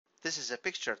This is a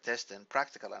picture test in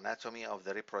practical anatomy of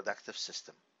the reproductive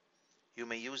system. You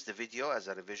may use the video as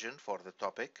a revision for the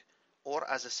topic or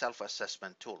as a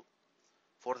self-assessment tool.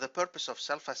 For the purpose of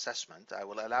self-assessment, I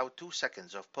will allow 2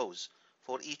 seconds of pause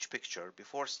for each picture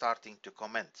before starting to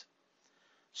comment,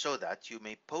 so that you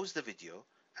may pause the video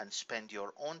and spend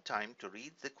your own time to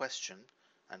read the question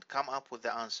and come up with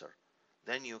the answer.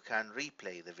 Then you can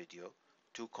replay the video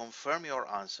to confirm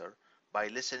your answer by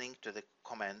listening to the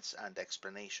comments and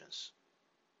explanations.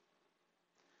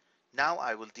 Now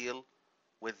I will deal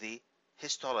with the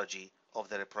histology of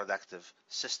the reproductive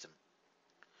system.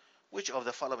 Which of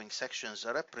the following sections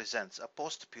represents a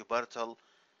post-pubertal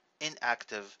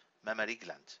inactive mammary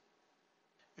gland?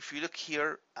 If you look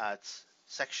here at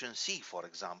section C, for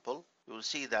example, you will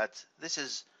see that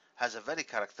this has a very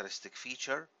characteristic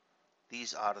feature.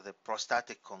 These are the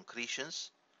prostatic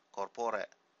concretions, corpora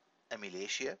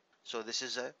amylacia. So this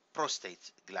is a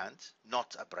prostate gland,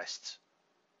 not a breast.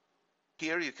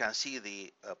 Here you can see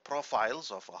the profiles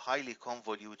of a highly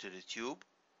convoluted tube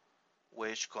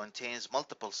which contains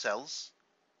multiple cells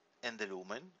in the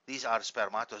lumen. These are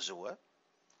spermatozoa,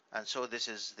 and so this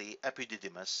is the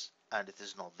epididymis and it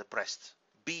is not the breast.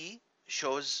 B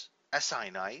shows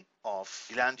acini of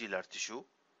glandular tissue,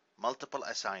 multiple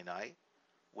acini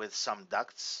with some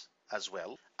ducts as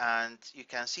well, and you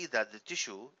can see that the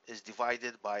tissue is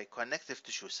divided by connective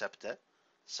tissue septa.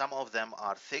 Some of them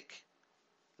are thick,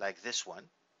 like this one,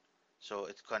 so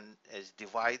it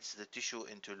divides the tissue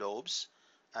into lobes,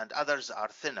 and others are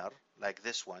thinner, like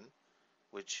this one,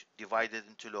 which divided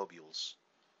into lobules.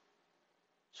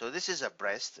 So this is a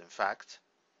breast, in fact,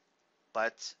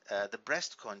 but the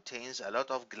breast contains a lot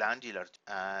of glandular,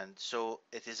 and so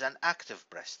it is an active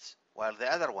breast, while the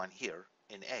other one here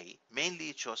in A,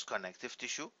 mainly it shows connective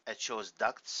tissue, it shows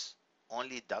ducts,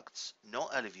 only ducts, no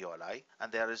alveoli,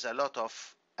 and there is a lot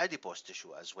of adipose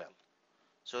tissue as well.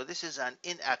 So this is an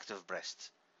inactive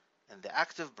breast. In the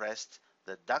active breast,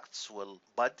 the ducts will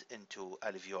bud into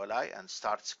alveoli and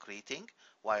start secreting,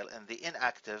 while in the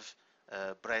inactive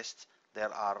breast,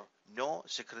 there are no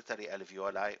secretory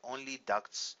alveoli, only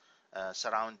ducts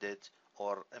surrounded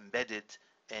or embedded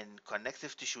in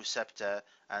connective tissue septa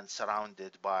and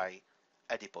surrounded by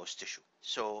adipose tissue.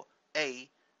 So A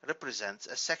represents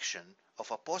a section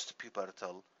of a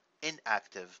post-pubertal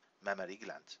inactive mammary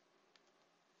gland.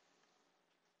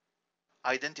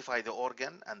 Identify the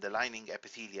organ and the lining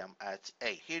epithelium at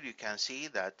A. Here you can see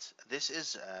that this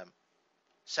is a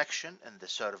section in the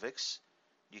cervix.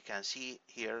 You can see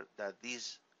here that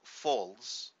these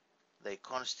folds, they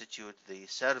constitute the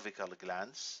cervical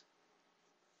glands.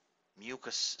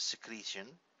 Mucus secretion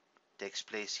takes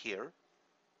place here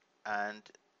and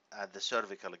at the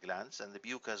cervical glands, and the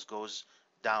mucus goes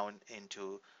down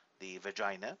into the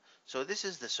vagina. So this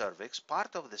is the cervix.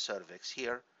 Part of the cervix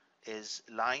here is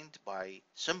lined by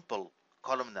simple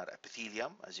columnar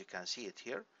epithelium, as you can see it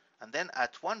here, and then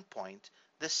at one point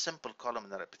this simple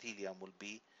columnar epithelium will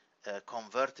be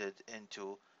converted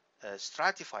into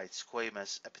stratified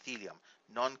squamous epithelium,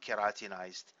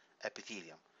 non-keratinized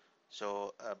epithelium.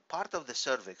 So part of the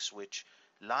cervix which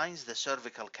lines the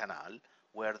cervical canal,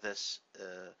 where this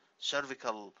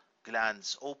cervical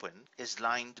glands open, is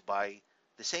lined by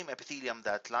the same epithelium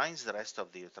that lines the rest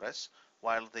of the uterus,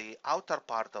 while the outer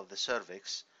part of the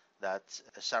cervix that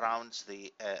surrounds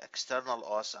the external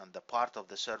os and the part of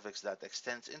the cervix that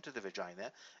extends into the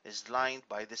vagina is lined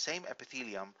by the same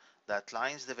epithelium that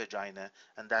lines the vagina,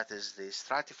 and that is the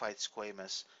stratified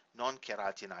squamous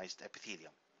non-keratinized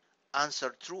epithelium.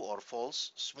 Answer true or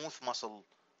false. Smooth muscle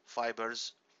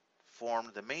fibers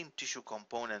form the main tissue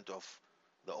component of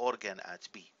the organ at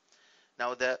B.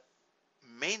 Now the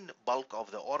main bulk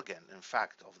of the organ, in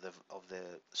fact, of the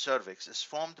cervix is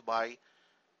formed by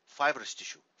fibrous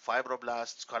tissue,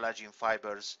 fibroblasts, collagen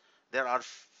fibers. There are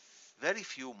very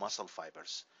few muscle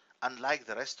fibers. Unlike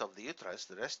the rest of the uterus,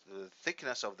 the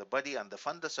thickness of the body and the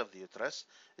fundus of the uterus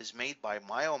is made by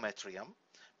myometrium,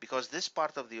 because this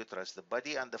part of the uterus, the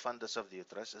body and the fundus of the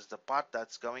uterus, is the part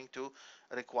that's going to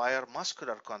require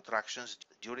muscular contractions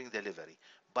during delivery.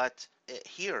 But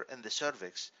here in the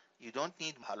cervix, you don't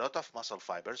need a lot of muscle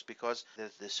fibers, because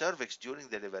the cervix during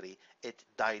delivery, it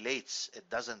dilates, it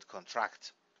doesn't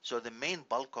contract. So the main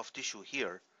bulk of tissue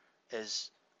here is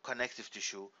connective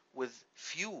tissue with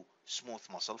few smooth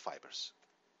muscle fibers.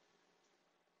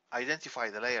 Identify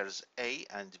the layers A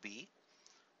and B.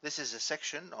 This is a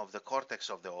section of the cortex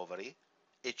of the ovary.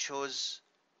 It shows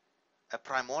a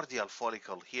primordial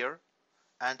follicle here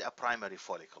and a primary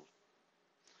follicle.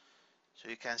 So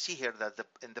you can see here that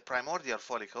in the primordial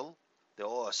follicle, the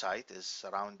oocyte is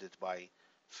surrounded by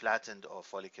flattened or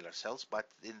follicular cells, but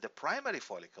in the primary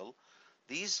follicle,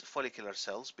 these follicular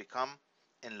cells become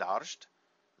enlarged.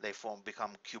 They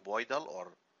become cuboidal or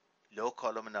low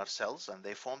columnar cells, and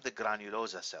they form the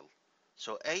granulosa cell.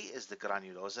 So A is the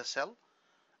granulosa cell,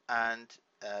 and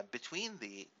between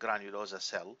the granulosa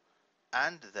cell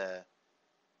and the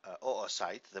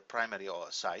oocyte, the primary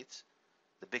oocyte,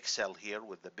 the big cell here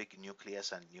with the big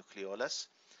nucleus and nucleolus,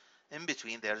 in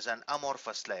between there's an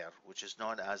amorphous layer which is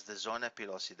known as the zona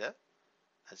pellucida.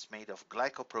 It's made of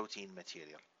glycoprotein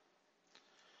material.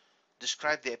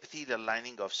 Describe the epithelial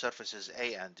lining of surfaces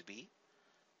A and B.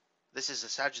 This is a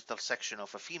sagittal section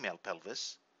of a female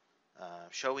pelvis,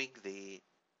 showing the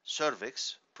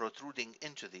cervix protruding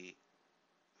into the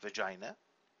vagina.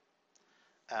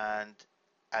 And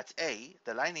at A,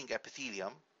 the lining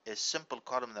epithelium is simple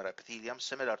columnar epithelium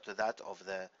similar to that of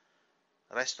the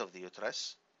rest of the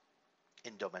uterus,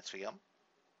 endometrium.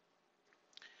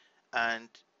 And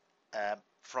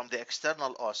from the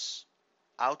external os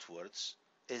outwards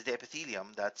is the epithelium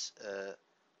that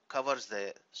covers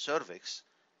the cervix,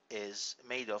 is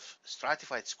made of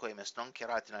stratified squamous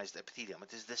non-keratinized epithelium.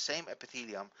 It is the same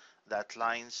epithelium that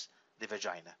lines the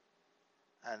vagina.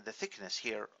 And the thickness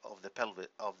here of the pelvis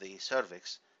of the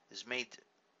cervix is made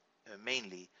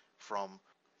mainly from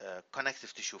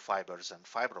connective tissue fibers and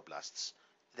fibroblasts.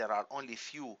 There are only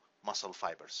few muscle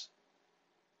fibers.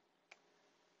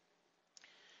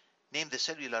 Name the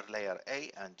cellular layer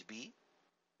A and B.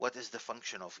 What is the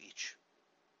function of each?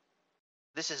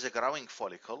 This is a growing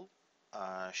follicle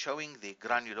showing the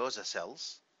granulosa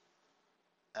cells,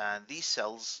 and these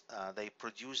cells they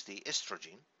produce the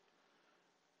estrogen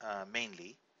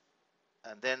mainly,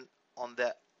 and then on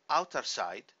the outer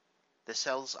side the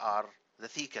cells are the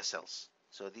theca cells.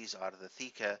 So these are the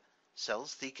theca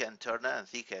cells, theca interna and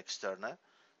theca externa.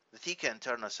 The theca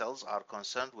interna cells are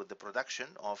concerned with the production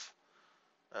of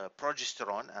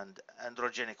progesterone and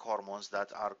androgenic hormones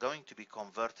that are going to be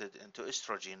converted into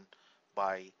estrogen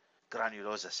by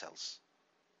granulosa cells.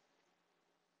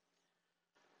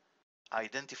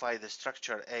 Identify the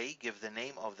structure A, give the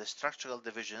name of the structural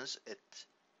divisions it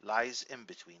lies in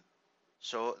between.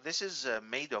 So this is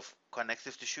made of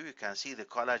connective tissue. You can see the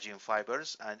collagen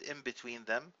fibers, and in between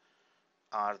them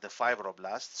are the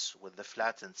fibroblasts with the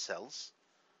flattened cells.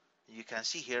 You can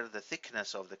see here the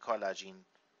thickness of the collagen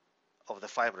of the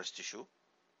fibrous tissue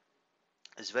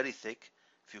is very thick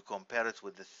if you compare it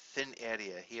with the thin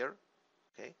area here.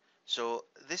 Okay, so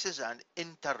this is an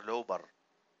interlobar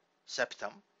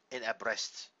septum in a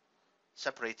breast,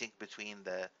 separating between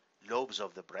the lobes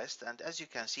of the breast. And as you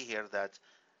can see here that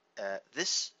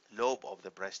this lobe of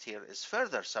the breast here is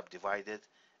further subdivided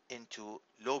into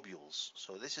lobules.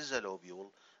 So this is a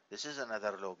lobule, this is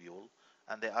another lobule,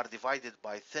 and they are divided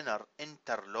by thinner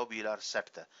interlobular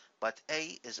septa. But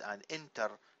A is an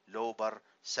interlobar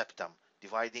septum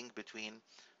dividing between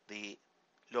the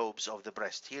lobes of the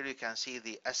breast. Here you can see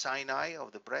the acini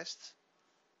of the breast,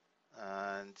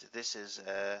 and this is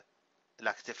a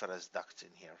lactiferous duct in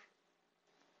here.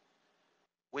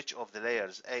 Which of the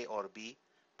layers, A or B,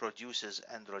 produces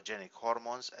androgenic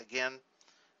hormones? Again,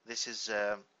 this is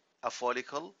a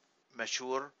follicle,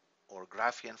 mature or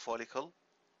Graafian follicle,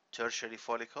 tertiary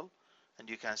follicle, and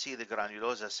you can see the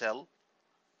granulosa cell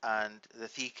and the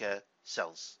theca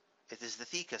cells. It is the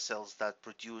theca cells that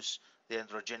produce the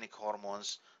androgenic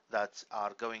hormones that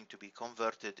are going to be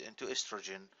converted into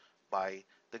estrogen by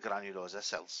the granulosa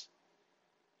cells.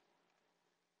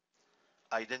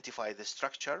 Identify the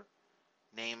structure.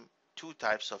 Name two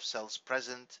types of cells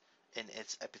present in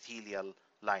its epithelial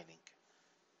lining.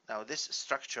 Now this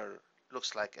structure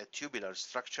looks like a tubular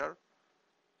structure,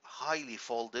 highly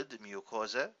folded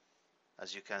mucosa,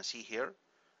 as you can see here,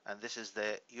 and this is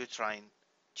the uterine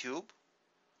tube.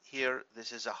 Here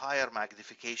this is a higher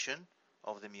magnification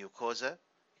of the mucosa.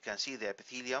 You can see the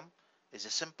epithelium is a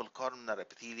simple columnar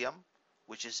epithelium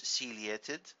which is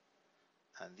ciliated,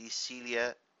 and these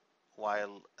cilia,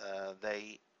 while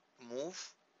they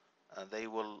move, they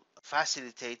will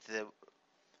facilitate the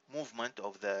movement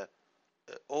of the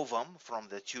ovum from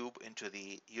the tube into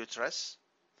the uterus.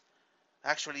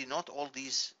 Actually, not all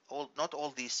these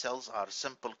cells are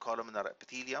simple columnar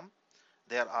epithelium.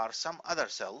 There are some other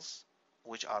cells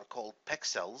which are called PEC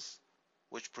cells,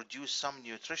 which produce some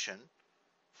nutrition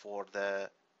for the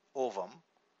ovum.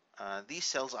 These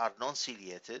cells are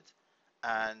non-ciliated,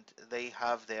 and they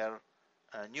have their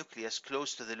nucleus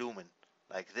close to the lumen,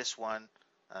 like this one,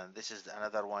 and this is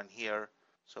another one here.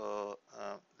 So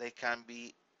they can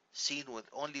be seen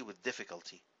only with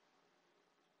difficulty.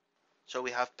 So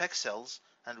we have PEC cells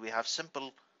and we have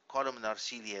simple columnar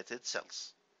ciliated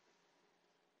cells.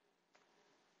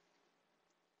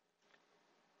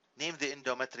 Name the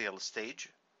endometrial stage.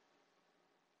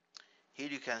 Here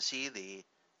you can see the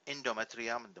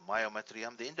endometrium and the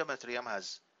myometrium. The endometrium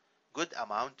has good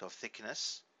amount of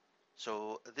thickness,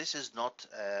 so this is not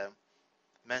a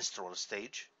menstrual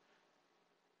stage.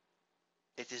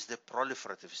 It is the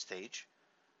proliferative stage,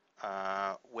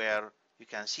 where you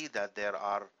can see that there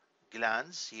are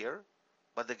glands here,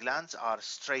 but the glands are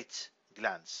straight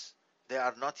glands. They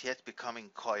are not yet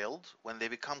becoming coiled. When they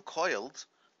become coiled,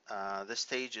 the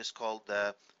stage is called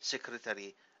the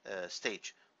secretory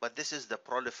stage, but this is the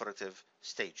proliferative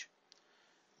stage.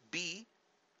 B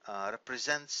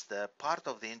represents the part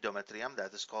of the endometrium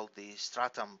that is called the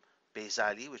stratum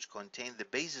basale, which contain the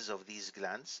bases of these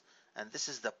glands, and this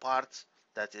is the part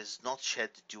that is not shed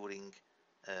during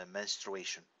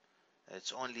menstruation.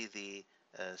 It's only the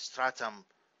stratum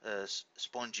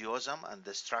spongiosum and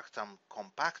the stratum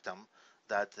compactum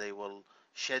that they will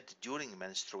shed during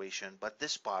menstruation, but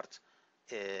this part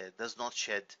does not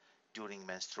shed during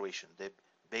menstruation, the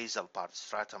basal part,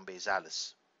 stratum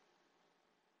basalis.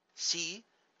 C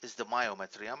is the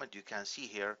myometrium, and you can see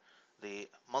here the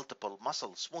multiple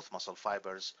smooth muscle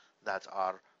fibers that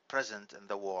are present in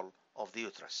the wall of the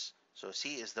uterus. So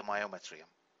C is the myometrium.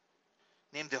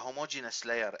 Name the homogeneous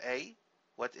layer A.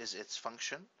 What is its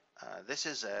function? This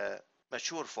is a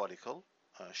mature follicle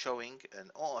showing an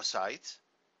oocyte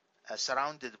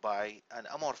surrounded by an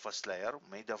amorphous layer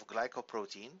made of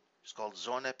glycoprotein. It's called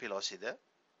zona pellucida,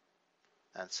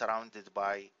 and surrounded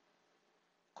by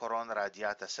corona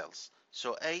radiata cells.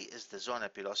 So A is the zona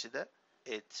pellucida.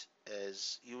 It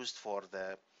is used for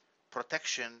the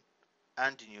protection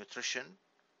and nutrition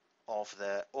of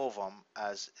the ovum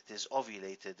as it is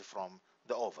ovulated from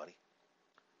the ovary.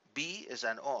 B is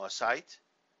an oocyte.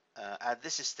 At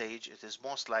this stage, it is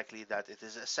most likely that it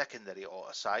is a secondary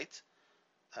oocyte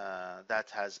that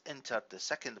has entered the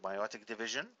second meiotic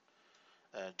division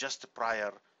just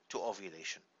prior to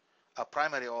ovulation. A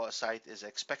primary oocyte is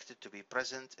expected to be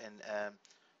present in a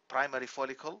primary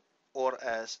follicle or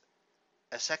as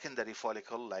a secondary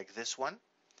follicle like this one,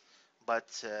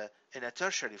 but in a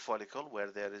tertiary follicle where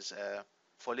there is a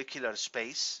follicular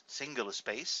space, single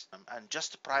space, and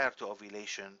just prior to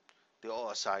ovulation, the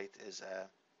oocyte is a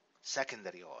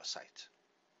secondary oocyte.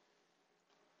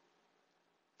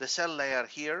 The cell layer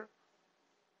here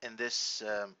in this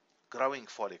growing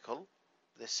follicle,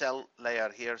 the cell layer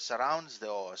here surrounds the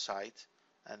oocyte,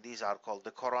 and these are called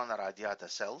the corona radiata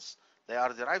cells. They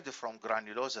are derived from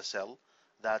granulosa cell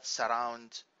that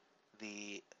surround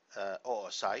the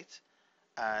oocyte,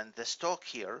 and the stalk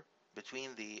here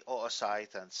between the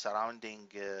oocyte and surrounding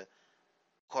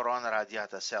corona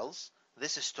radiata cells,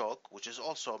 this stalk, which is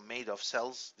also made of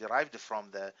cells derived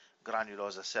from the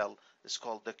granulosa cell, is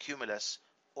called the cumulus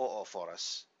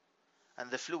oophorus, and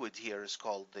the fluid here is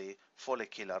called the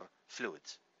follicular fluid.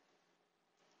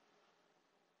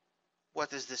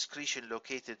 What is the secretion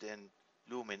located in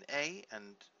lumen A,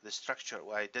 and the structure,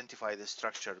 we identify the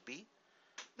structure B.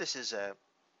 This is a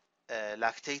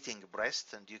lactating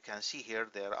breast, and you can see here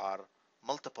there are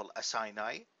multiple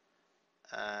acini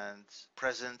and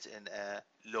present in a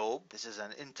lobe. This is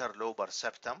an interlobar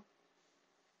septum,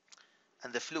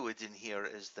 and the fluid in here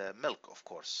is the milk, of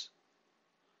course,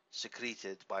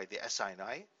 secreted by the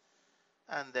acini,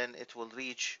 and then it will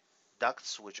reach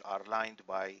ducts which are lined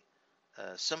by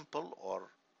simple or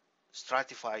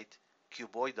stratified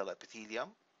cuboidal epithelium.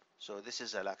 So this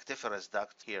is a lactiferous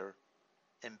duct here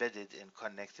embedded in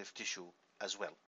connective tissue as well.